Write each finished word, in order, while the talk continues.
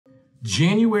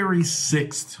January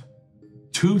 6th,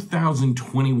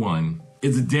 2021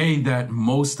 is a day that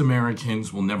most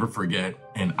Americans will never forget,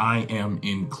 and I am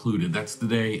included. That's the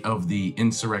day of the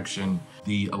insurrection,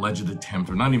 the alleged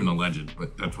attempt, or not even alleged,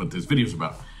 but that's what this video is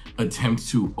about, attempt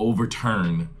to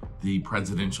overturn the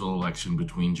presidential election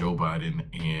between Joe Biden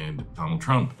and Donald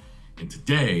Trump. And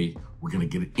today, we're gonna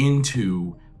get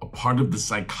into a part of the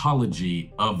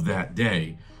psychology of that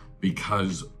day,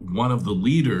 because one of the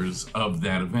leaders of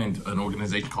that event, an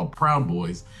organization called Proud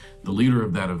Boys, the leader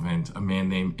of that event, a man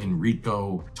named Enrique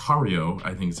Tarrio,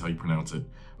 I think is how you pronounce it.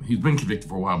 He's been convicted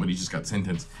for a while, but he just got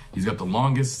sentenced. He's got the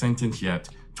longest sentence yet,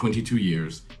 22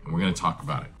 years, and we're gonna talk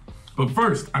about it. But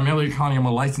first, I'm Elliott Connie, I'm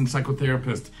a licensed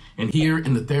psychotherapist, and here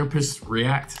in the Therapist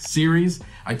React series,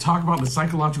 I talk about the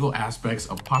psychological aspects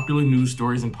of popular news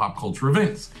stories and pop culture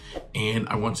events. And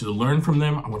I want you to learn from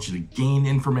them, I want you to gain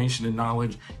information and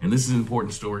knowledge, and this is an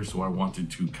important story, so I wanted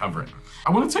to cover it.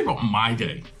 I want to talk about my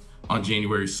day on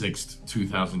January 6th,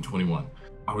 2021.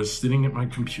 I was sitting at my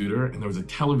computer and there was a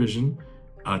television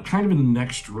kind of in the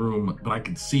next room, but I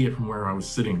could see it from where I was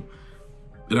sitting.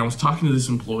 And I was talking to this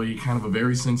employee, kind of a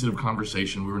very sensitive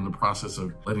conversation. We were in the process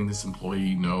of letting this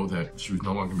employee know that she was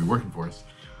no longer gonna be working for us.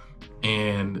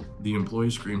 And the employee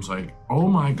screams like, "Oh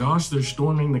my gosh, they're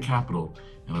storming the Capitol."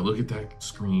 And I look at that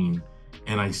screen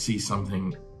and I see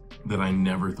something that I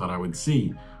never thought I would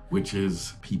see, which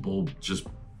is people just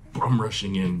bum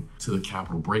rushing in to the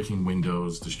Capitol, breaking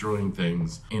windows, destroying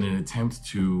things in an attempt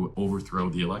to overthrow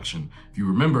the election. If you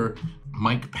remember,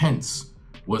 Mike Pence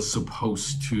was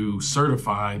supposed to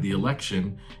certify the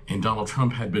election, and Donald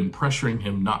Trump had been pressuring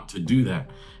him not to do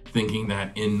that, thinking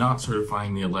that in not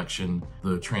certifying the election,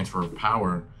 the transfer of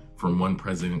power from one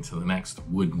president to the next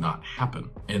would not happen.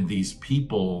 And these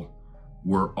people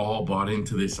were all bought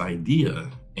into this idea,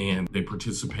 and they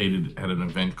participated at an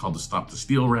event called the Stop the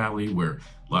Steal rally, where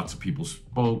lots of people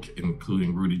spoke,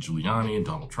 including Rudy Giuliani and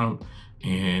Donald Trump,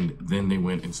 and then they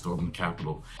went and stormed the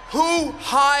Capitol. Who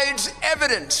hides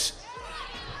evidence?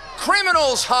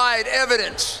 Criminals hide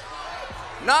evidence,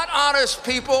 not honest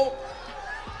people.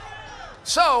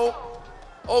 So,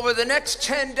 over the next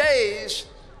 10 days,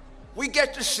 we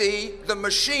get to see the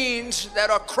machines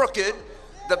that are crooked,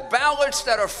 the ballots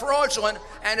that are fraudulent,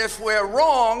 and if we're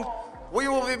wrong, we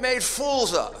will be made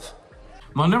fools of.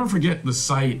 I'll never forget the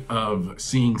sight of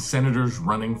seeing senators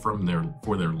running for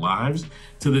their lives.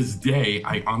 To this day,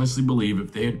 I honestly believe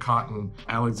if they had caught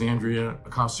Alexandria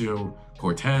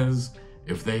Ocasio-Cortez,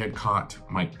 if they had caught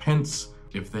Mike Pence,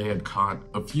 if they had caught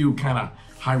a few kind of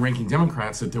high-ranking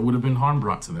Democrats, that there would have been harm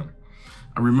brought to them.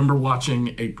 I remember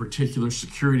watching a particular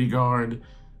security guard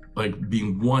like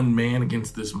being one man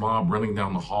against this mob running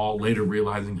down the hall, later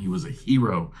realizing he was a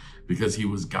hero because he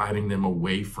was guiding them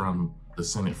away from the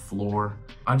Senate floor.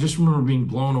 I just remember being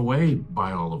blown away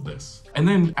by all of this. And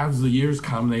then as the years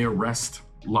come, they arrest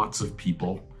lots of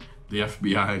people. The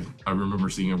FBI, I remember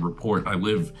seeing a report. I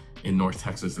live in North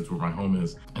Texas, that's where my home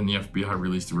is. And the FBI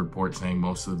released a report saying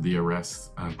most of the arrests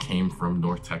came from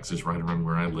North Texas, right around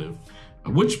where I live.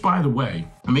 Which, by the way,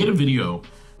 I made a video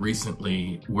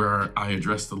recently where I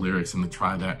addressed the lyrics in the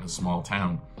Try That in a Small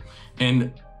Town.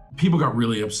 And people got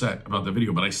really upset about the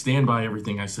video, but I stand by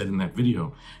everything I said in that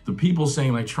video. The people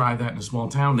saying like try that in a small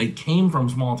town, they came from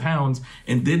small towns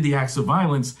and did the acts of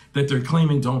violence that they're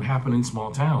claiming don't happen in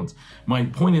small towns. My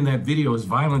point in that video is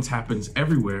violence happens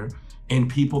everywhere and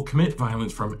people commit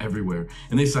violence from everywhere.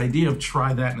 And this idea of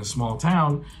try that in a small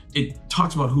town, it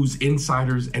talks about who's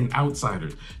insiders and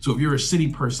outsiders. So if you're a city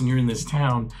person, you're in this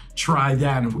town, try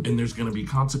that and there's gonna be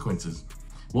consequences.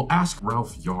 Well, ask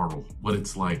Ralph Yarl what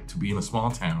it's like to be in a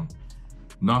small town,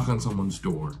 knock on someone's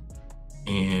door,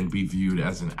 and be viewed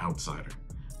as an outsider.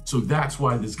 So that's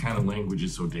why this kind of language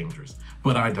is so dangerous.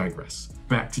 But I digress.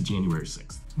 Back to January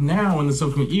 6th. Now, in the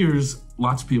subsequent years,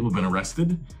 lots of people have been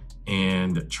arrested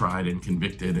and tried and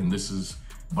convicted, and this is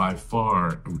by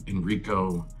far, Enrique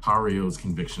Tarrio's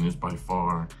conviction is by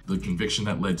far the conviction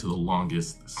that led to the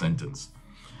longest sentence.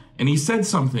 And he said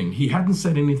something, he hadn't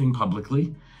said anything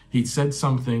publicly, he said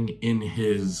something in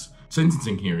his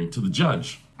sentencing hearing to the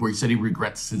judge where he said he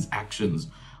regrets his actions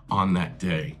on that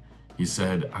day. He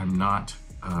said, "I'm not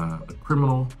a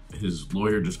criminal." His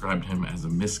lawyer described him as a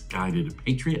misguided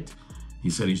patriot. He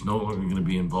said he's no longer going to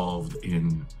be involved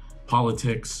in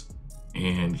politics,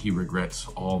 and he regrets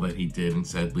all that he did and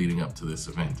said leading up to this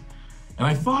event. And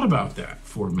I thought about that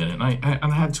for a minute, and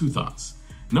I had two thoughts.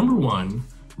 Number one,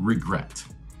 regret.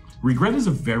 Regret is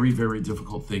a very, very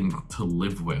difficult thing to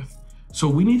live with. So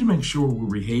we need to make sure we're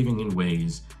behaving in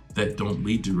ways that don't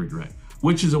lead to regret,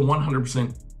 which is a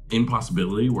 100%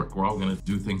 impossibility. We're all gonna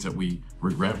do things that we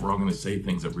regret. We're all gonna say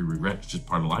things that we regret. It's just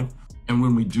part of life. And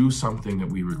when we do something that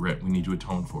we regret, we need to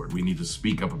atone for it. We need to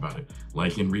speak up about it,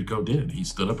 like Enrico did. He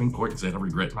stood up in court and said, I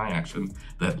regret my actions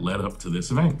that led up to this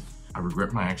event. I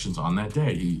regret my actions on that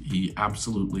day. He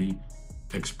absolutely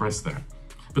expressed that.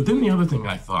 But then the other thing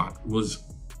I thought was,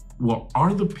 well,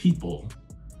 are the people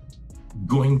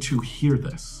going to hear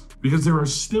this? Because there are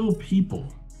still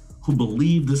people who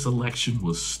believe this election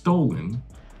was stolen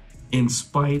in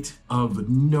spite of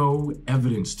no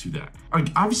evidence to that.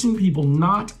 I've seen people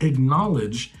not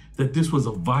acknowledge that this was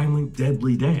a violent,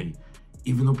 deadly day,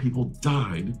 even though people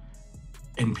died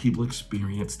and people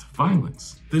experienced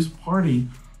violence. This party,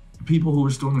 people who were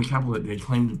storming the Capitol that day,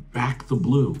 claimed back the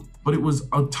blue, but it was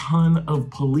a ton of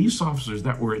police officers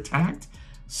that were attacked.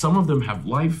 Some of them have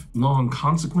lifelong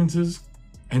consequences,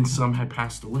 and some had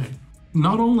passed away.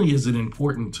 Not only is it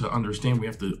important to understand we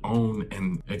have to own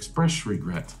and express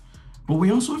regret, but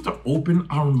we also have to open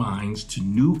our minds to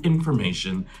new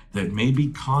information that may be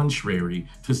contrary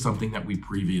to something that we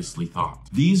previously thought.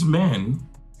 These men,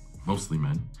 mostly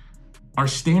men, are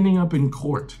standing up in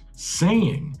court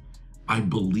saying, I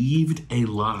believed a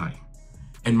lie,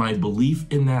 and my belief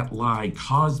in that lie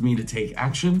caused me to take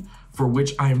action for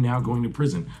which I am now going to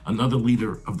prison. Another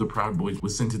leader of the Proud Boys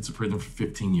was sentenced to prison for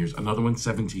 15 years. Another one,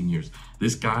 17 years.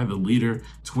 This guy, the leader,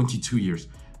 22 years.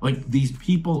 Like, these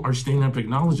people are standing up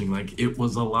acknowledging, like, it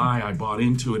was a lie I bought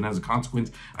into, and as a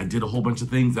consequence, I did a whole bunch of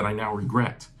things that I now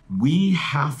regret. We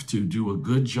have to do a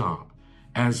good job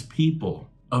as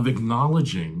people of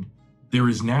acknowledging there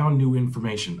is now new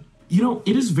information. You know,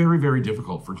 it is very, very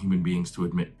difficult for human beings to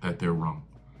admit that they're wrong.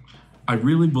 I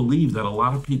really believe that a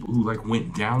lot of people who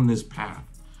went down this path,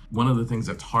 one of the things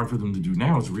that's hard for them to do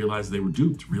now is realize they were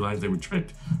duped, realize they were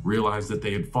tricked, realize that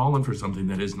they had fallen for something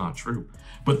that is not true.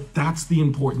 But that's the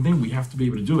important thing. We have to be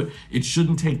able to do it. It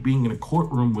shouldn't take being in a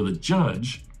courtroom with a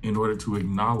judge in order to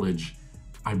acknowledge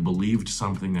I believed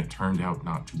something that turned out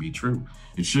not to be true.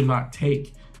 It should not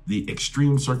take the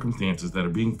extreme circumstances that are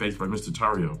being faced by Mr.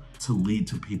 Tarrio to lead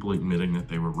to people admitting that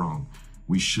they were wrong.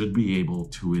 We should be able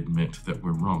to admit that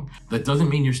we're wrong. That doesn't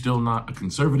mean you're still not a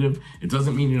conservative. It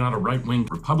doesn't mean you're not a right-wing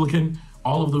Republican.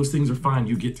 All of those things are fine.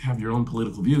 You get to have your own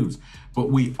political views. But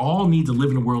we all need to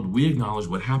live in a world we acknowledge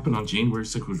what happened on January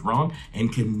 6th was wrong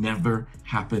and can never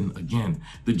happen again.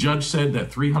 The judge said that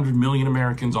 300 million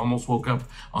Americans almost woke up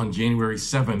on January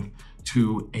 7th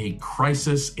to a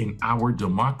crisis in our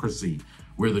democracy,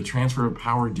 where the transfer of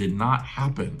power did not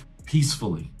happen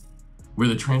peacefully, where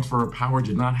the transfer of power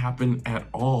did not happen at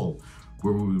all,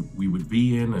 where we would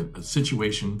be in a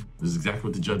situation, this is exactly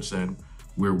what the judge said,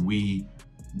 where we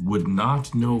would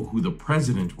not know who the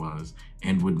president was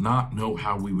and would not know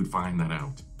how we would find that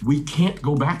out. We can't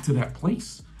go back to that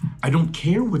place. I don't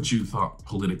care what you thought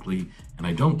politically, and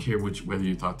I don't care whether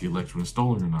you thought the election was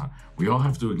stolen or not. We all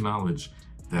have to acknowledge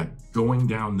that going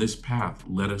down this path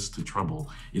led us to trouble.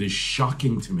 It is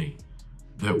shocking to me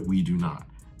that we do not.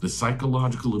 The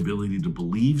psychological ability to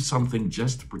believe something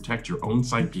just to protect your own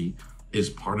psyche is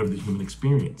part of the human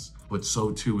experience, but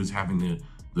so too is having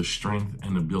the strength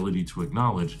and ability to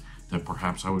acknowledge that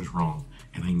perhaps I was wrong.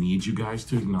 And I need you guys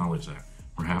to acknowledge that.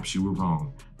 Perhaps you were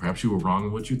wrong. Perhaps you were wrong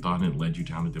in what you thought and it led you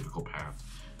down a difficult path.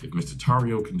 If Mr.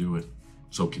 Tarrio can do it,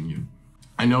 so can you.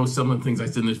 I know some of the things I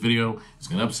said in this video is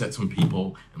gonna upset some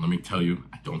people, and let me tell you,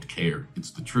 I don't care. It's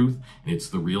the truth, and it's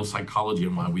the real psychology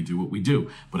and why we do what we do.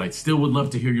 But I still would love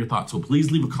to hear your thoughts, so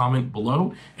please leave a comment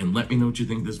below and let me know what you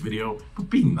think of this video. But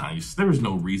be nice, there is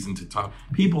no reason to talk.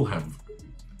 People have,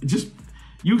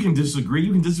 you can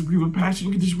disagree with passion,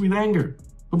 you can disagree with anger,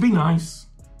 but be nice,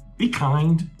 be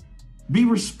kind, be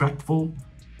respectful.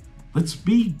 Let's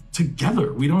be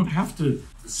together. We don't have to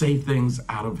say things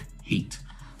out of hate.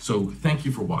 So thank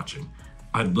you for watching.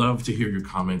 I'd love to hear your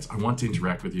comments. I want to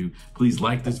interact with you. Please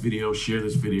like this video, share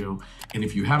this video. And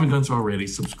if you haven't done so already,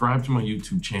 subscribe to my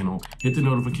YouTube channel, hit the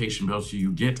notification bell so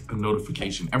you get a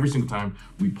notification every single time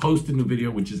we post a new video,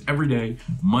 which is every day,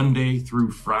 Monday through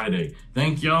Friday.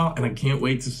 Thank y'all, and I can't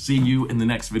wait to see you in the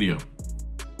next video.